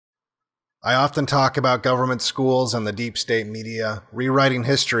I often talk about government schools and the deep state media rewriting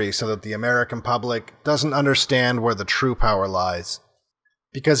history so that the American public doesn't understand where the true power lies.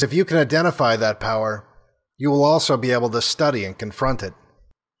 Because if you can identify that power, you will also be able to study and confront it.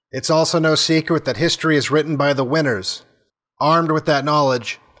 It's also no secret that history is written by the winners. Armed with that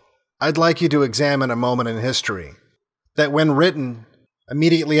knowledge, I'd like you to examine a moment in history that, when written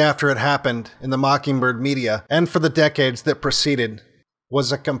immediately after it happened in the Mockingbird media and for the decades that preceded,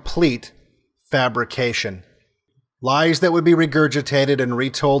 was a complete fabrication. Lies that would be regurgitated and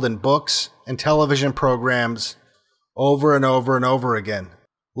retold in books and television programs over and over and over again.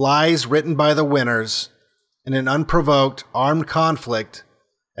 Lies written by the winners in an unprovoked armed conflict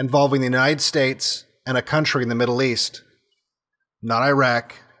involving the United States and a country in the Middle East. Not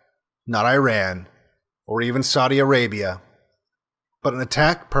Iraq, not Iran, or even Saudi Arabia, but an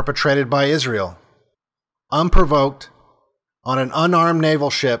attack perpetrated by Israel, unprovoked, on an unarmed naval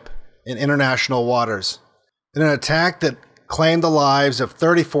ship in international waters, in an attack that claimed the lives of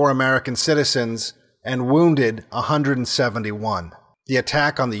 34 American citizens and wounded 171. The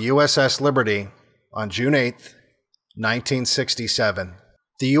attack on the USS Liberty on June 8, 1967.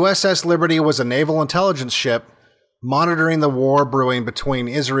 The USS Liberty was a naval intelligence ship monitoring the war brewing between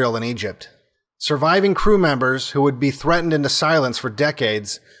Israel and Egypt. Surviving crew members who would be threatened into silence for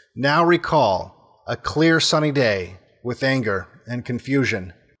decades now recall a clear sunny day with anger and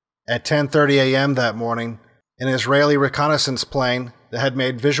confusion. At 10:30 a.m. that morning, an Israeli reconnaissance plane that had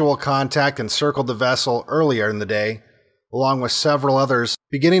made visual contact and circled the vessel earlier in the day, along with several others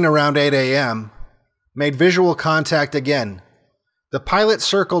beginning around 8 a.m., made visual contact again. The pilot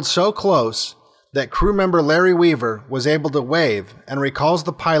circled so close that crew member Larry Weaver was able to wave and recalls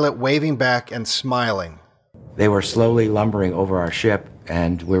the pilot waving back and smiling. They were slowly lumbering over our ship,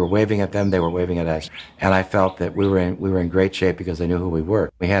 and we were waving at them, they were waving at us. And I felt that we were in great shape because they knew who we were.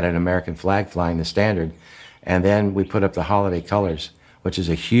 We had an American flag flying, the standard, and then we put up the holiday colors, which is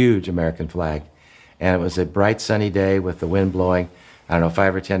a huge American flag. And it was a bright sunny day with the wind blowing,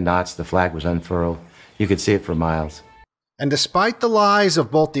 5 or 10 knots, the flag was unfurled. You could see it for miles. And despite the lies of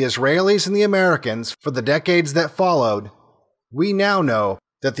both the Israelis and the Americans for the decades that followed, we now know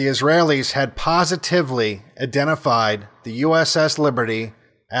that the Israelis had positively identified the USS Liberty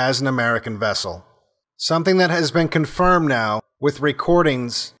as an American vessel. Something that has been confirmed now with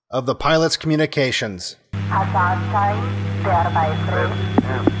recordings of the pilot's communications.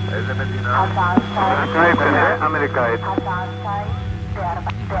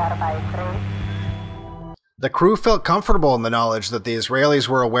 The crew felt comfortable in the knowledge that the Israelis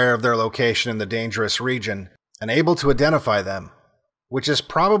were aware of their location in the dangerous region and able to identify them, which is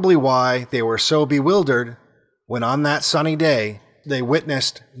probably why they were so bewildered when on that sunny day they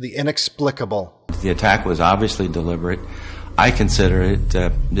witnessed the inexplicable. The attack was obviously deliberate. I consider it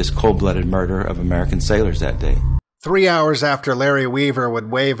this cold-blooded murder of American sailors that day. 3 hours after Larry Weaver would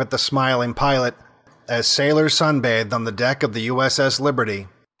wave at the smiling pilot as sailors sunbathed on the deck of the USS Liberty,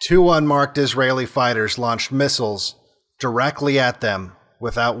 2 unmarked Israeli fighters launched missiles directly at them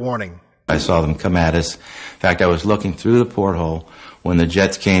without warning. I saw them come at us. In fact, I was looking through the porthole when the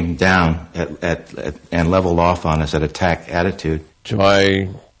jets came down and leveled off on us at attack attitude. To my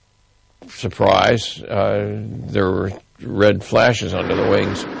surprise, there were red flashes under the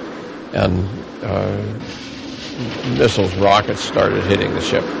wings, and missiles, rockets started hitting the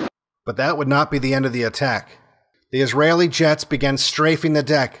ship. But that would not be the end of the attack. The Israeli jets began strafing the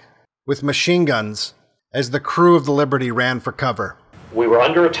deck with machine guns as the crew of the Liberty ran for cover. We were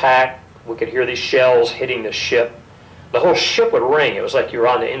under attack. We could hear these shells hitting the ship. The whole ship would ring. It was like you were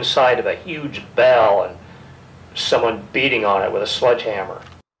on the inside of a huge bell and someone beating on it with a sledgehammer.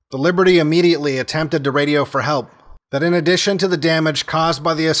 The Liberty immediately attempted to radio for help, that in addition to the damage caused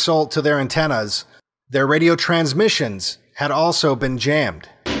by the assault to their antennas, their radio transmissions had also been jammed.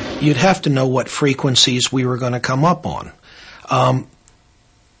 You'd have to know what frequencies we were going to come up on.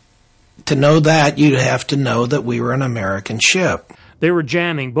 To know that, you'd have to know that we were an American ship. They were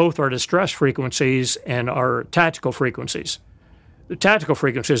jamming both our distress frequencies and our tactical frequencies. The tactical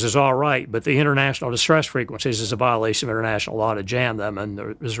frequencies is all right, but the international distress frequencies is a violation of international law to jam them, and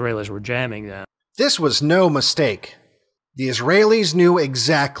the Israelis were jamming them. This was no mistake. The Israelis knew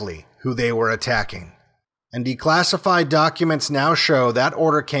exactly who they were attacking, and declassified documents now show that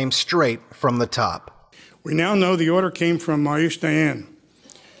order came straight from the top. We now know the order came from Maish Dayan.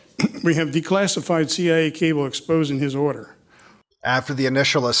 We have declassified CIA cable exposing his order. After the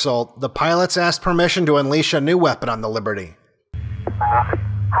initial assault, the pilots asked permission to unleash a new weapon on the Liberty.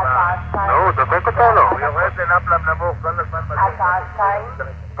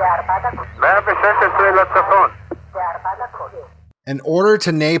 An order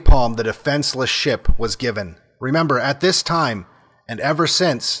to napalm the defenseless ship was given. Remember, at this time, and ever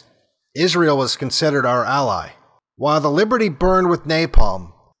since, Israel was considered our ally. While the Liberty burned with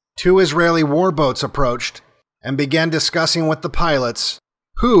napalm, 2 Israeli warboats approached and began discussing with the pilots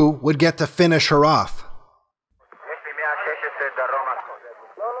who would get to finish her off.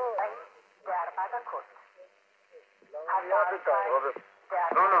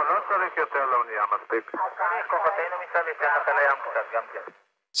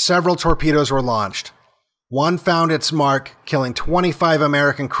 Several torpedoes were launched. One found its mark, killing 25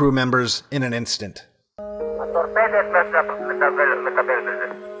 American crew members in an instant.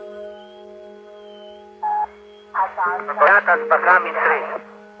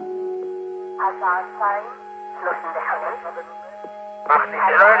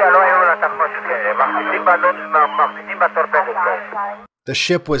 The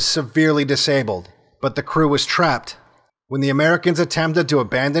ship was severely disabled, but the crew was trapped. When the Americans attempted to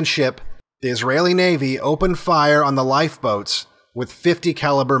abandon ship, the Israeli Navy opened fire on the lifeboats with 50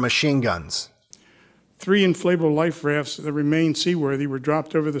 caliber machine guns. 3 inflatable life rafts that remained seaworthy were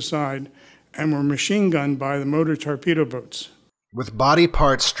dropped over the side and were machine gunned by the motor torpedo boats. With body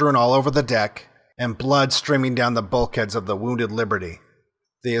parts strewn all over the deck and blood streaming down the bulkheads of the wounded Liberty,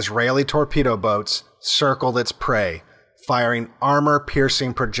 the Israeli torpedo boats circled its prey, firing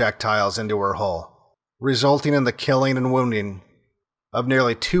armor-piercing projectiles into her hull, resulting in the killing and wounding of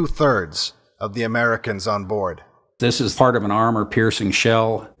nearly 2/3 of the Americans on board. This is part of an armor-piercing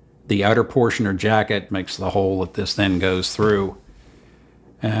shell. The outer portion or jacket makes the hole that this then goes through.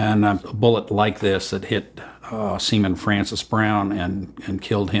 And a bullet like this that hit Seaman Francis Brown and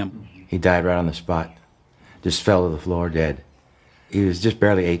killed him. He died right on the spot. Just fell to the floor dead. He was just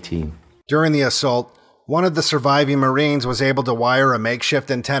barely 18. During the assault, one of the surviving Marines was able to wire a makeshift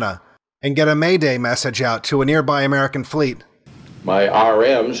antenna and get a Mayday message out to a nearby American fleet. My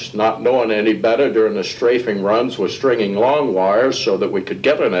RMs, not knowing any better during the strafing runs, were stringing long wires so that we could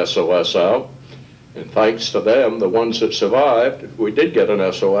get an SOS out. And thanks to them, the ones that survived, we did get an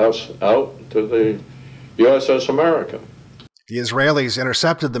SOS out to the USS America. The Israelis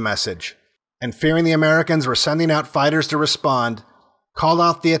intercepted the message, and fearing the Americans were sending out fighters to respond, called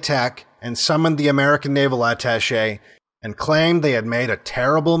off the attack and summoned the American naval attaché and claimed they had made a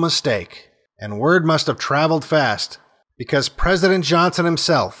terrible mistake. And word must have traveled fast, because President Johnson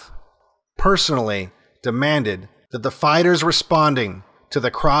himself personally demanded that the fighters responding to the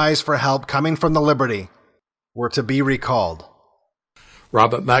cries for help coming from the Liberty were to be recalled.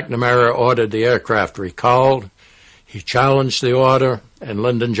 Robert McNamara ordered the aircraft recalled. He challenged the order, and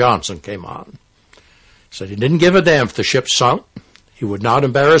Lyndon Johnson came on. Said he didn't give a damn if the ship sunk. He would not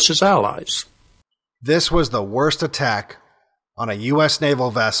embarrass his allies. This was the worst attack on a U.S.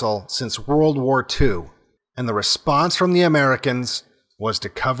 naval vessel since World War II, and the response from the Americans was to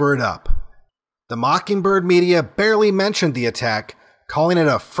cover it up. The Mockingbird media barely mentioned the attack, calling it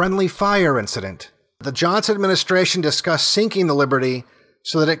a friendly fire incident. The Johnson administration discussed sinking the Liberty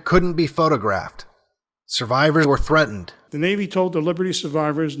so that it couldn't be photographed. Survivors were threatened. The Navy told the Liberty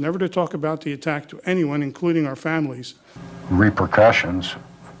survivors never to talk about the attack to anyone, including our families. Repercussions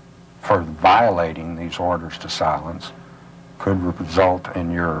for violating these orders to silence could result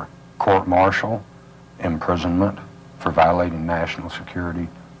in your court-martial, imprisonment for violating national security,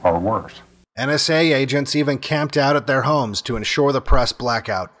 or worse. NSA agents even camped out at their homes to ensure the press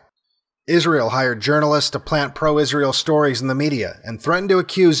blackout. Israel hired journalists to plant pro-Israel stories in the media and threatened to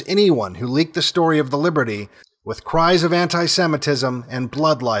accuse anyone who leaked the story of the Liberty with cries of anti-Semitism and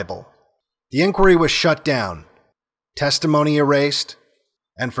blood libel. The inquiry was shut down, testimony erased,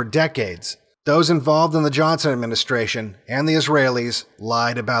 and for decades, those involved in the Johnson administration and the Israelis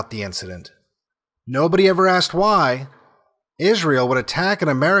lied about the incident. Nobody ever asked why Israel would attack an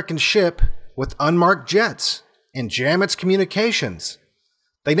American ship with unmarked jets and jam its communications.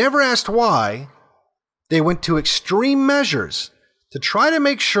 They never asked why they went to extreme measures to try to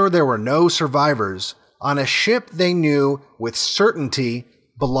make sure there were no survivors on a ship they knew with certainty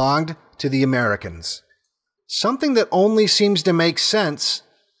belonged to the Americans. Something that only seems to make sense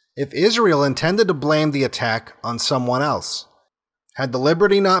if Israel intended to blame the attack on someone else. Had the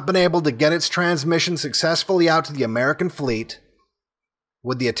Liberty not been able to get its transmission successfully out to the American fleet,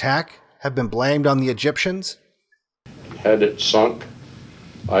 would the attack have been blamed on the Egyptians? Had it sunk,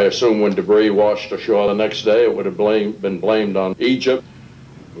 I assume when debris washed ashore the next day, it would have been blamed on Egypt.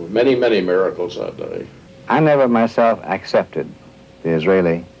 Many, many miracles that day. I never myself accepted the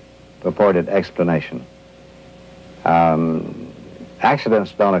Israeli purported explanation.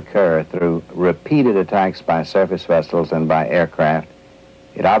 Accidents don't occur through repeated attacks by surface vessels and by aircraft.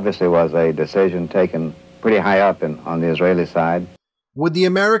 It obviously was a decision taken pretty high up on the Israeli side. Would the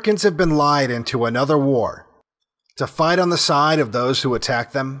Americans have been lied into another war to fight on the side of those who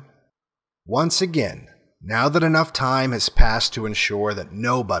attacked them? Once again, now that enough time has passed to ensure that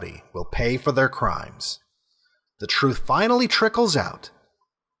nobody will pay for their crimes, the truth finally trickles out,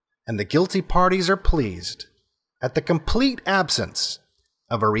 and the guilty parties are pleased at the complete absence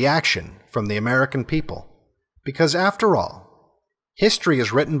of a reaction from the American people. Because after all, history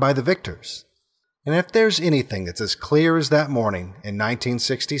is written by the victors. And if there's anything that's as clear as that morning in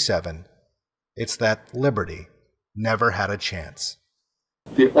 1967, it's that liberty never had a chance.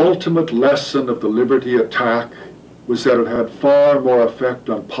 The ultimate lesson of the Liberty attack was that it had far more effect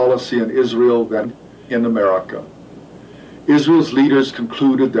on policy in Israel than in America. Israel's leaders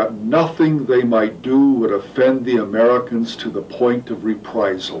concluded that nothing they might do would offend the Americans to the point of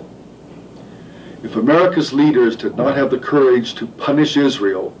reprisal. If America's leaders did not have the courage to punish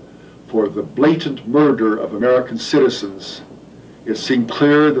Israel for the blatant murder of American citizens, it seemed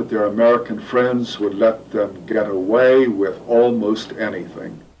clear that their American friends would let them get away with almost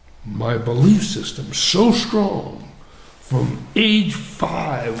anything. My belief system so strong from age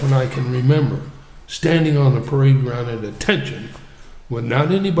 5, when I can remember, standing on the parade ground at attention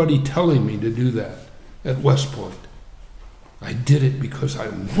without anybody telling me to do that at West Point. I did it because I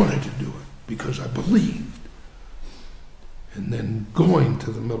wanted to do it, because I believed. And then going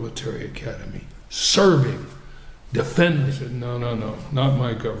to the military academy, serving, defending. I said, no, not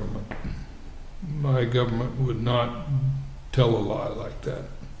my government. My government would not tell a lie like that.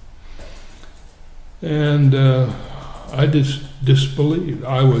 And I just disbelieved.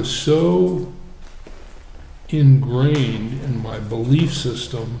 I was so ingrained in my belief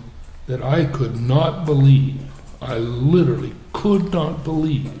system that I could not believe. I literally could not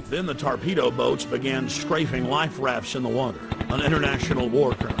believe. Then the torpedo boats began strafing life rafts in the water, an international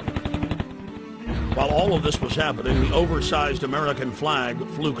war crime. While all of this was happening, the oversized American flag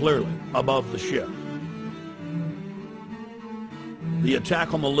flew clearly above the ship. The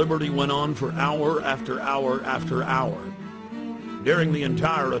attack on the Liberty went on for hour after hour after hour. During the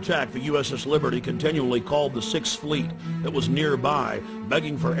entire attack, the USS Liberty continually called the Sixth Fleet that was nearby,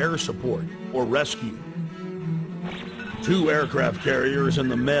 begging for air support or rescue. 2 aircraft carriers in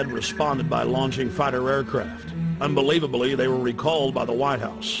the Med responded by launching fighter aircraft. Unbelievably, they were recalled by the White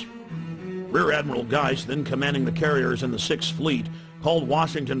House. Rear Admiral Geist, then commanding the carriers in the Sixth Fleet, called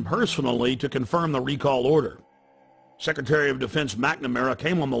Washington personally to confirm the recall order. Secretary of Defense McNamara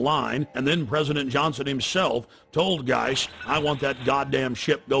came on the line, and then President Johnson himself told Geist, "I want that goddamn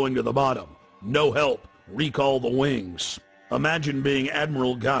ship going to the bottom. No help. Recall the wings." Imagine being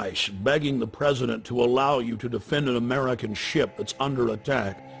Admiral Geist begging the president to allow you to defend an American ship that's under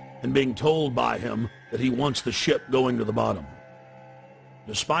attack and being told by him that he wants the ship going to the bottom.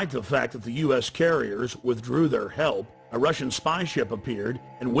 Despite the fact that the U.S. carriers withdrew their help, a Russian spy ship appeared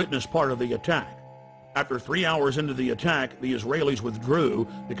and witnessed part of the attack. After 3 hours into the attack, the Israelis withdrew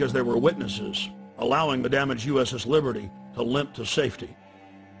because there were witnesses, allowing the damaged USS Liberty to limp to safety.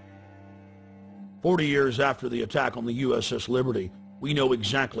 40 years after the attack on the USS Liberty, we know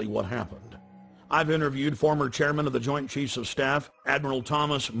exactly what happened. I've interviewed former chairman of the Joint Chiefs of Staff, Admiral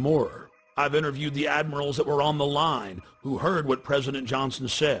Thomas Moore. I've interviewed the admirals that were on the line who heard what President Johnson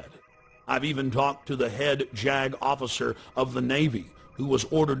said. I've even talked to the head JAG officer of the Navy who was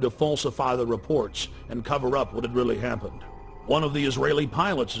ordered to falsify the reports and cover up what had really happened. One of the Israeli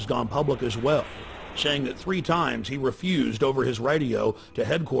pilots has gone public as well, saying that 3 times he refused over his radio to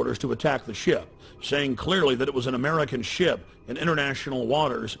headquarters to attack the ship, saying clearly that it was an American ship in international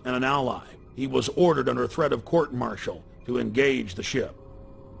waters and an ally. He was ordered under threat of court-martial to engage the ship.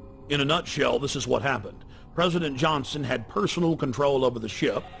 In a nutshell, this is what happened. President Johnson had personal control over the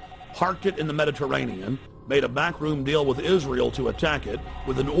ship, parked it in the Mediterranean, made a backroom deal with Israel to attack it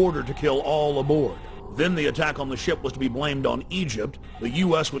with an order to kill all aboard. Then the attack on the ship was to be blamed on Egypt. The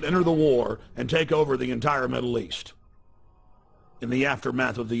U.S. would enter the war and take over the entire Middle East. In the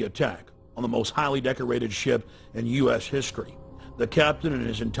aftermath of the attack on the most highly decorated ship in U.S. history, the captain and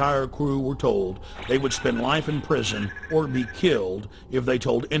his entire crew were told they would spend life in prison or be killed if they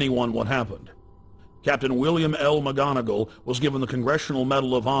told anyone what happened. Captain William L. McGonigal was given the Congressional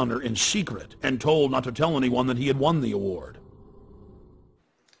Medal of Honor in secret and told not to tell anyone that he had won the award.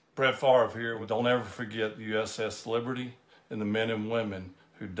 Brett Favre here. Don't ever forget the USS Liberty and the men and women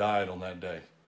who died on that day.